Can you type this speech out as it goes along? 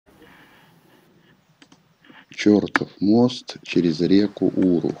Чертов мост через реку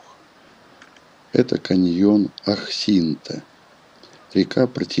Урух. Это каньон Ахсинта. Река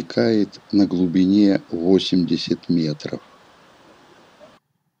протекает на глубине 80 метров.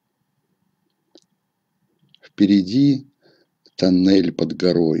 Впереди тоннель под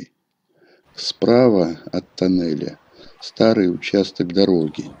горой. Справа от тоннеля старый участок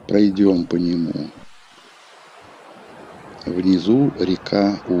дороги. Пройдем по нему. Внизу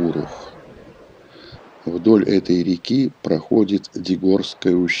река Урух. Вдоль этой реки проходит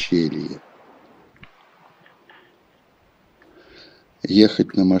Дигорское ущелье.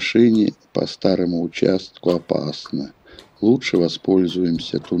 Ехать на машине по старому участку опасно. Лучше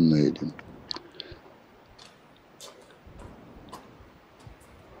воспользуемся туннелем.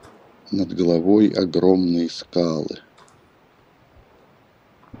 Над головой огромные скалы.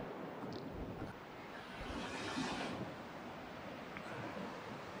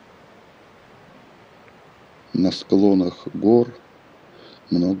 На склонах гор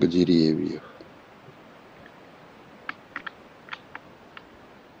много деревьев.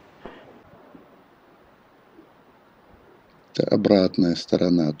 Это обратная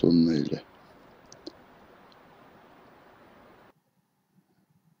сторона туннеля.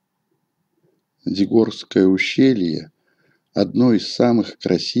 Дигорское ущелье – одно из самых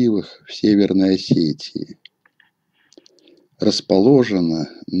красивых в Северной Осетии. Расположено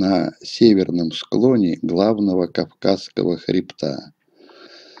на северном склоне главного Кавказского хребта.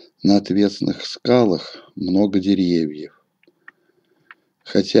 На отвесных скалах много деревьев.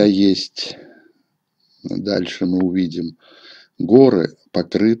 Хотя есть, дальше мы увидим, горы,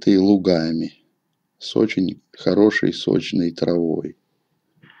 покрытые лугами, с очень хорошей сочной травой.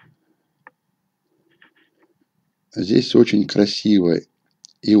 Здесь очень красиво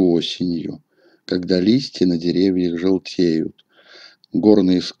и осенью, когда листья на деревьях желтеют.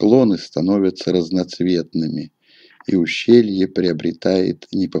 Горные склоны становятся разноцветными, и ущелье приобретает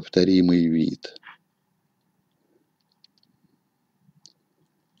неповторимый вид.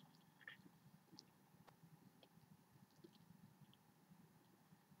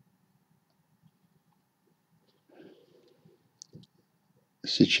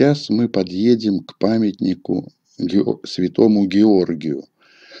 Сейчас мы подъедем к памятнику святому Георгию,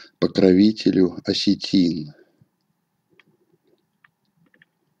 покровителю осетин.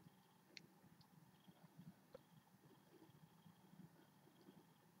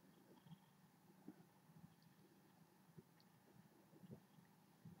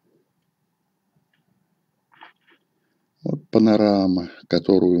 Вот панорама,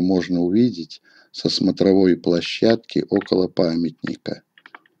 которую можно увидеть со смотровой площадки около памятника.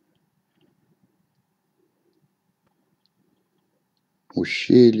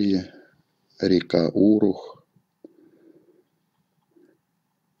 Ущелье, река Урух.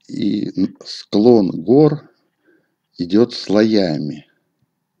 И склон гор идет слоями.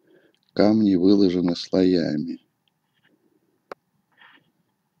 Камни выложены слоями.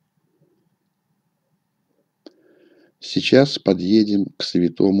 Сейчас подъедем к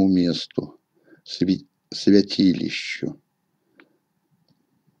святому месту, Святилищу.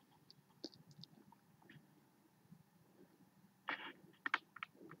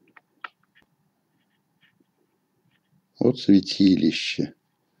 Вот святилище.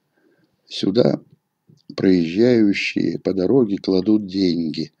 Сюда проезжающие по дороге кладут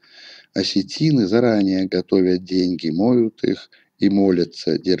деньги. Осетины заранее готовят деньги, моют их и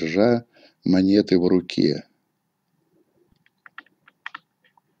молятся, держа монеты в руке.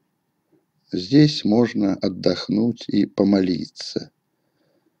 Здесь можно отдохнуть и помолиться.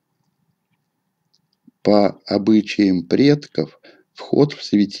 По обычаям предков вход в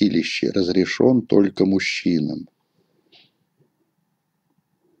святилище разрешен только мужчинам.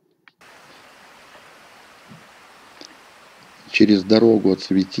 Через дорогу от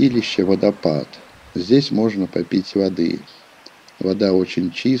святилища водопад. Здесь можно попить воды. Вода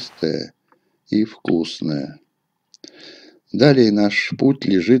очень чистая и вкусная. Далее наш путь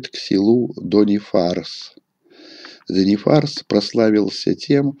лежит к селу Донифарс. Донифарс прославился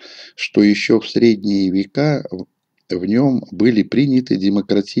тем, что еще в средние века в нем были приняты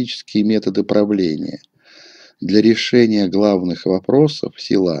демократические методы правления. Для решения главных вопросов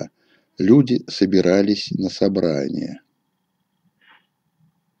села люди собирались на собрания.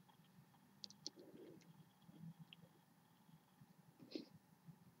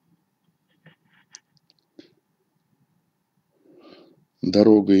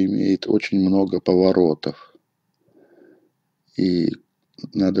 Дорога имеет очень много поворотов, и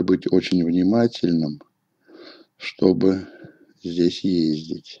надо быть очень внимательным, чтобы здесь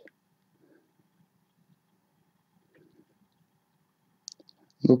ездить.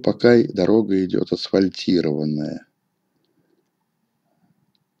 Но пока дорога идет асфальтированная.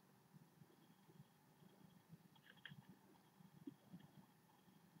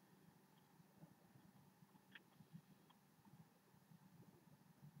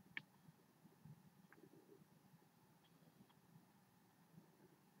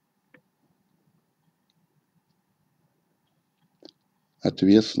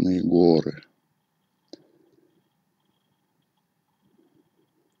 Отвесные горы.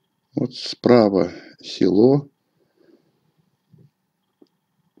 Вот справа село.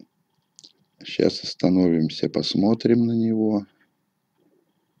 Сейчас остановимся, посмотрим на него.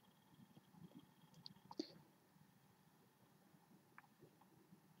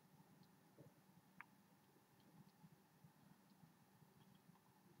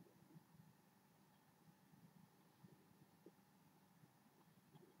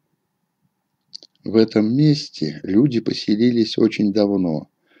 В этом месте люди поселились очень давно,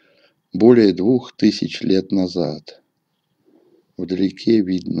 более 2000 лет назад. Вдалеке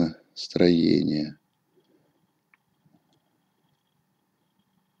видно строение.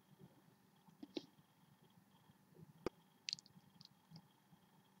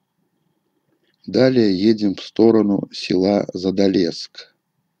 Далее едем в сторону села Задолеск.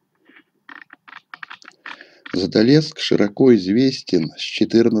 Задолеск широко известен с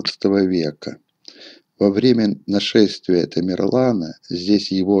XIV века. Во время нашествия Тамерлана,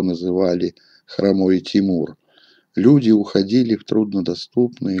 здесь его называли Хромой Тимур, люди уходили в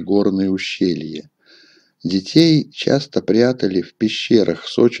труднодоступные горные ущелья. Детей часто прятали в пещерах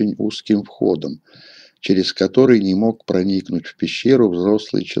с очень узким входом, через который не мог проникнуть в пещеру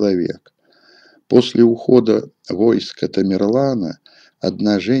взрослый человек. После ухода войска Тамерлана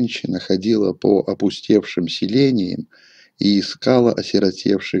одна женщина ходила по опустевшим селениям и искала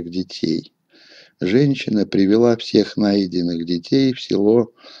осиротевших детей. Женщина привела всех найденных детей в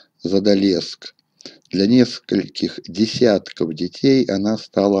село Задолеск. Для нескольких десятков детей она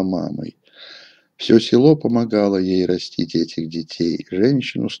стала мамой. Все село помогало ей растить этих детей.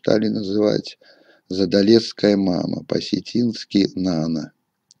 Женщину стали называть Задолесская мама, по-осетински Нана.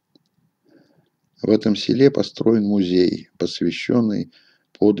 В этом селе построен музей, посвященный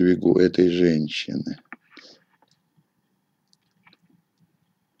подвигу этой женщины.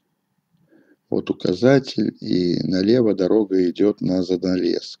 Вот указатель, и налево дорога идет на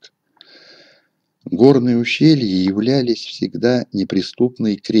Задолеск. Горные ущелья являлись всегда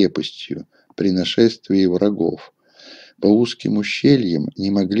неприступной крепостью при нашествии врагов. По узким ущельям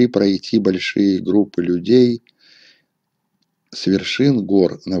не могли пройти большие группы людей. С вершин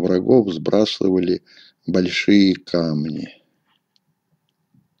гор на врагов сбрасывали большие камни.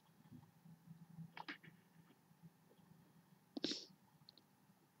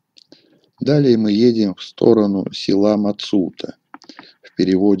 Далее мы едем в сторону села Мацута. В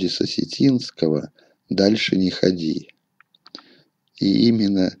переводе с осетинского «дальше не ходи». И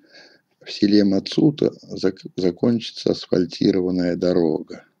именно в селе Мацута закончится асфальтированная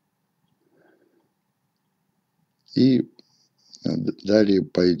дорога. И далее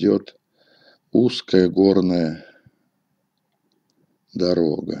пойдет узкая горная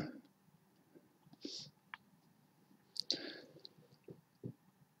дорога.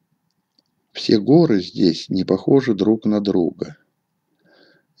 Все горы здесь не похожи друг на друга.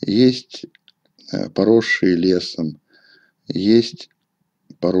 Есть поросшие лесом, есть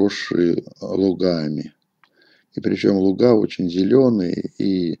поросшие лугами. И причем луга очень зеленые,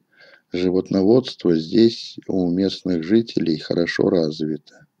 и животноводство здесь у местных жителей хорошо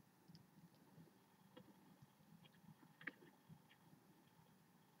развито.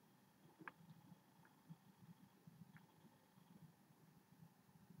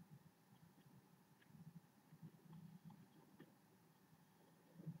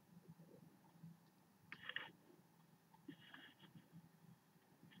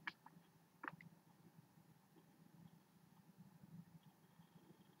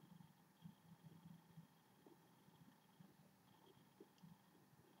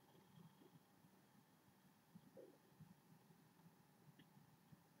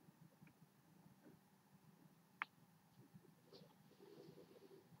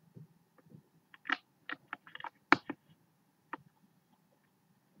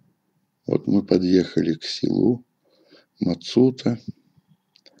 Вот мы подъехали к селу Мацута.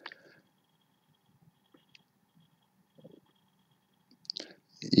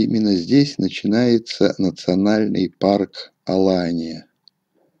 Именно здесь начинается национальный парк Алания.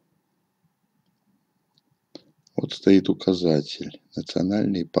 Вот стоит указатель.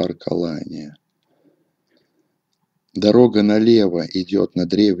 Национальный парк Алания. Дорога налево идет на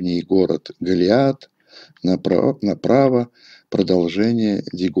древний город Галиат, направо продолжение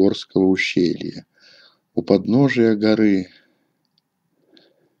Дигорского ущелья. У подножия горы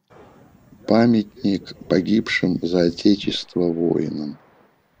памятник погибшим за Отечество воинам.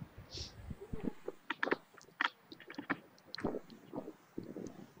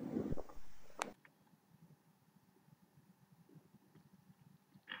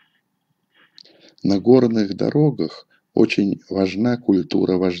 На горных дорогах очень важна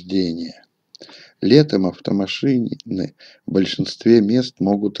культура вождения. Летом автомашины в большинстве мест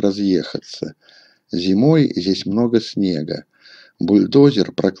могут разъехаться. Зимой здесь много снега.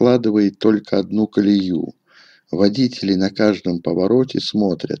 Бульдозер прокладывает только одну колею. Водители на каждом повороте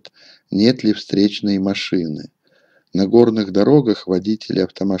смотрят, нет ли встречной машины. На горных дорогах водители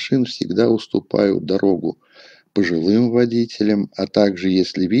автомашин всегда уступают дорогу пожилым водителям, а также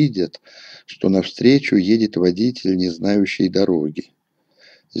если видят, что навстречу едет водитель, не знающий дороги.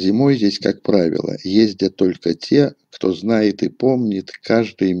 Зимой здесь, как правило, ездят только те, кто знает и помнит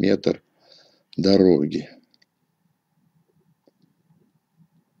каждый метр дороги.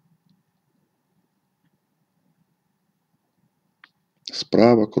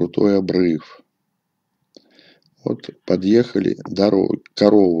 Справа крутой обрыв. Вот подъехали дороги,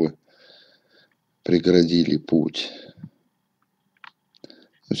 коровы преградили путь.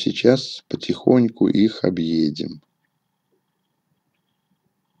 Но сейчас потихоньку их объедем.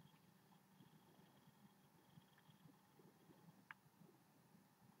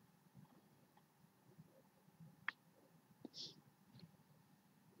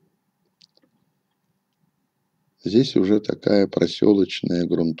 Здесь уже такая проселочная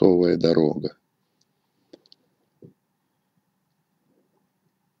грунтовая дорога.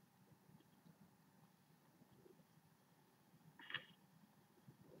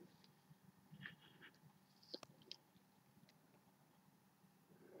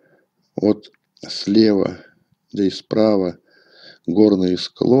 Вот слева, да и справа горные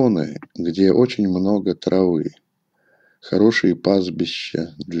склоны, где очень много травы. Хорошие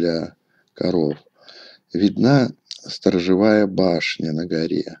пастбища для коров. Видна сторожевая башня на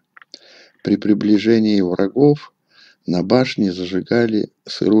горе. При приближении врагов на башне зажигали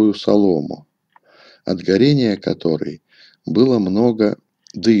сырую солому, от горения которой было много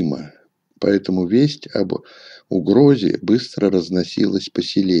дыма, поэтому весть об угрозе быстро разносилась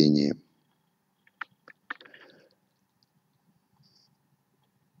поселением.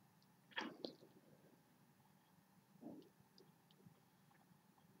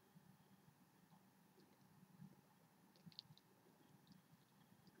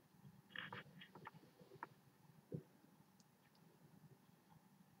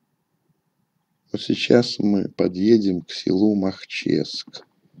 Вот сейчас мы подъедем к селу Махческ.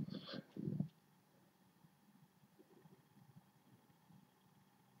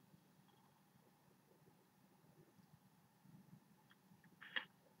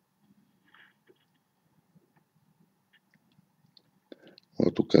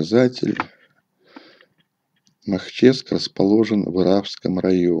 Вот указатель. Махческ расположен в Иравском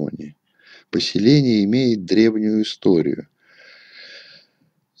районе. Поселение имеет древнюю историю.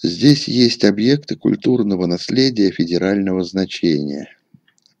 Здесь есть объекты культурного наследия федерального значения.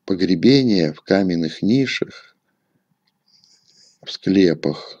 Погребения в каменных нишах, в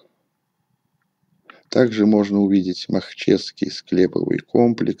склепах. Также можно увидеть Махчесский склеповый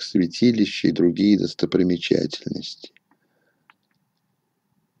комплекс, святилища и другие достопримечательности.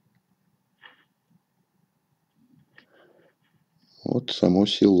 Вот само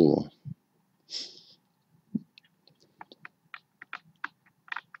село.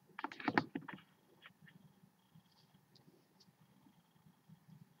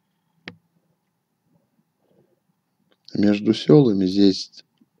 Между селами здесь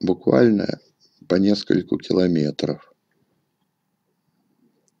буквально по несколько километров.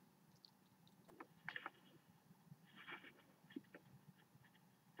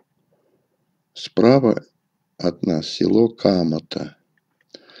 Справа от нас село Камата.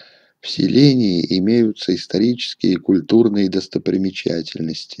 В селении имеются исторические и культурные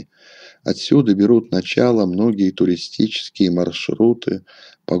достопримечательности. Отсюда берут начало многие туристические маршруты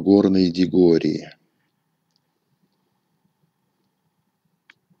по Горной Дигории.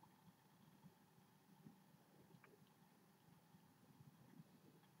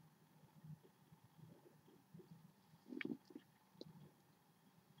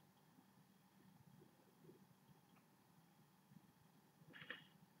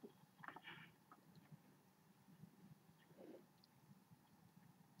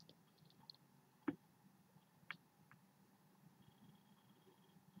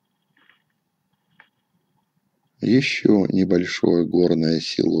 Еще небольшое горное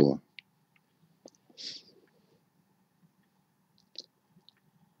село.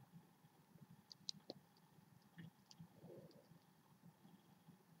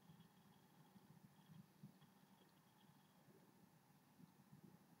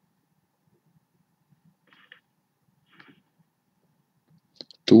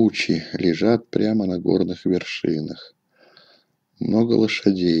 Тучи лежат прямо на горных вершинах. Много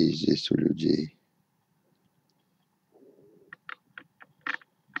лошадей здесь у людей.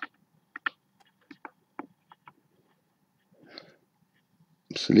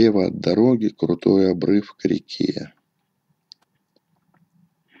 Слева от дороги крутой обрыв к реке.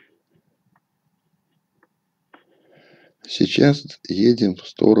 Сейчас едем в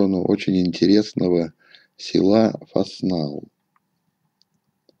сторону очень интересного села Фаснал.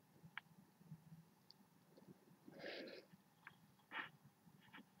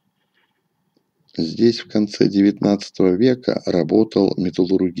 Здесь в конце XIX века работал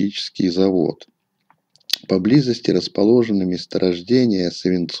металлургический завод. Поблизости расположены месторождения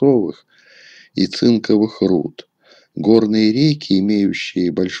свинцовых и цинковых руд. Горные реки,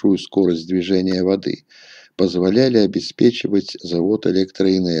 имеющие большую скорость движения воды, позволяли обеспечивать завод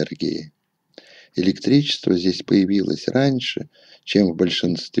электроэнергией. Электричество здесь появилось раньше, чем в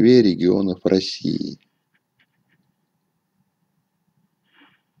большинстве регионов России.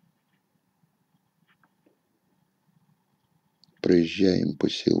 Проезжаем по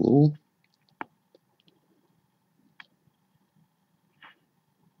селу.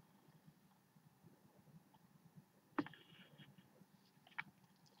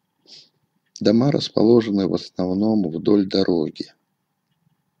 Дома расположены в основном вдоль дороги.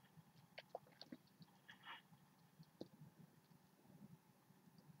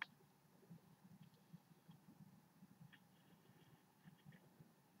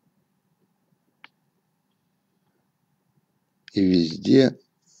 И везде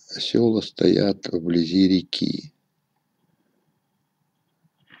села стоят вблизи реки.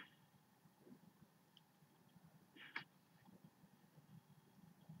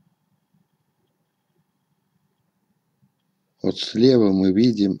 Вот слева мы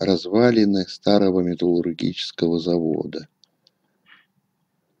видим развалины старого металлургического завода.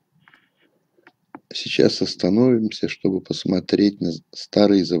 Сейчас остановимся, чтобы посмотреть на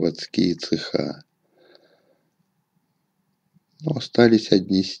старые заводские цеха. Но остались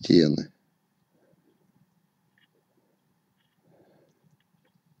одни стены.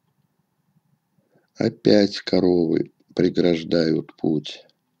 Опять коровы преграждают путь.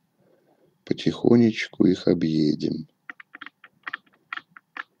 Потихонечку их объедем.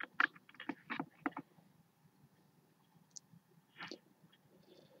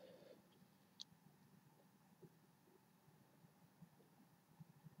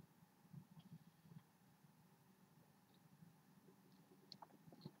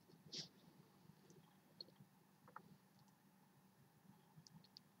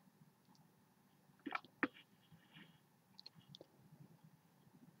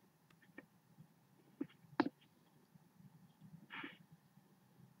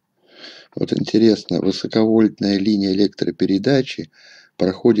 Вот интересно, высоковольтная линия электропередачи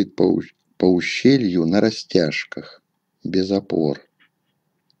проходит по ущелью на растяжках, без опор.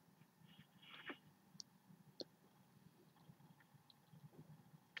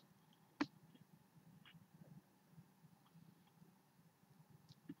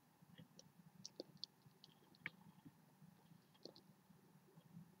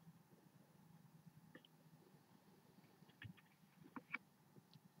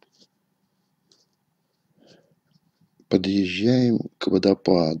 Подъезжаем к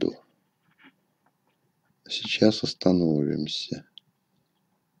водопаду. Сейчас остановимся.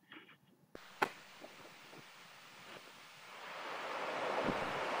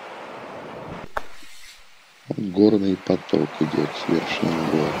 Вот горный поток идет с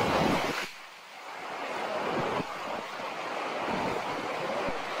вершин гор.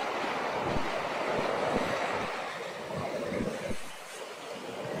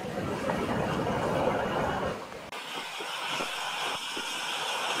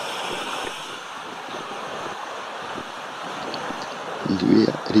 Две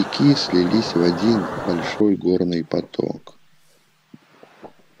реки слились в один большой горный поток.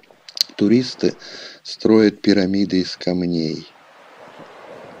 Туристы строят пирамиды из камней.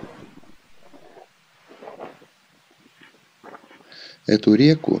 Эту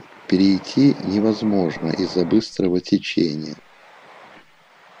реку перейти невозможно из-за быстрого течения.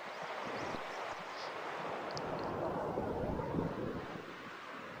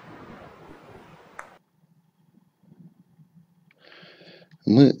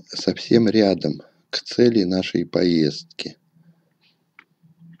 Мы совсем рядом, к цели нашей поездки.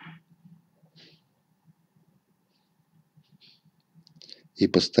 И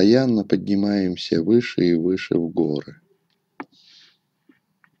постоянно поднимаемся выше и выше в горы.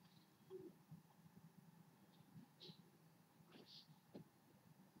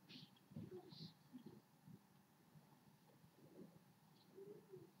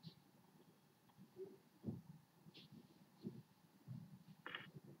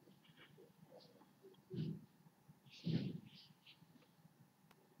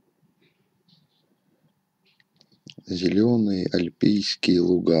 Зеленые альпийские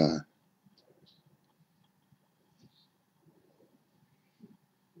луга.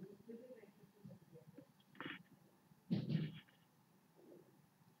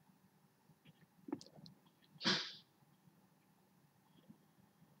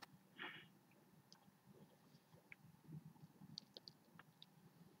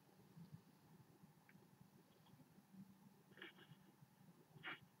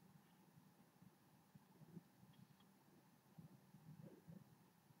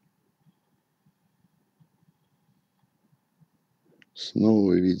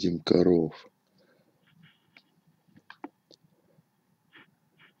 Снова видим коров.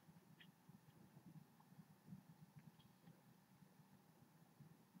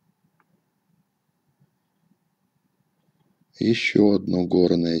 Еще одно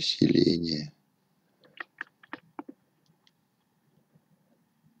горное селение.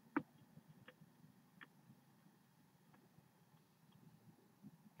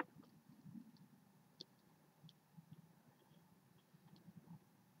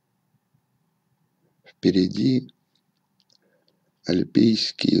 Впереди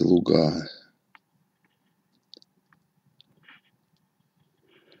альпийские луга.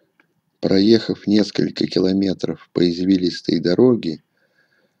 Проехав несколько километров по извилистой дороге,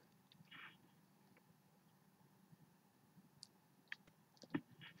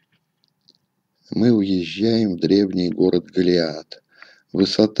 мы уезжаем в древний город Галиат.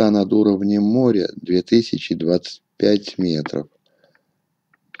 Высота над уровнем моря 2025 метров.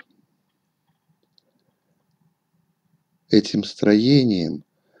 Этим строениям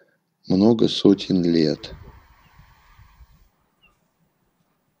много сотен лет.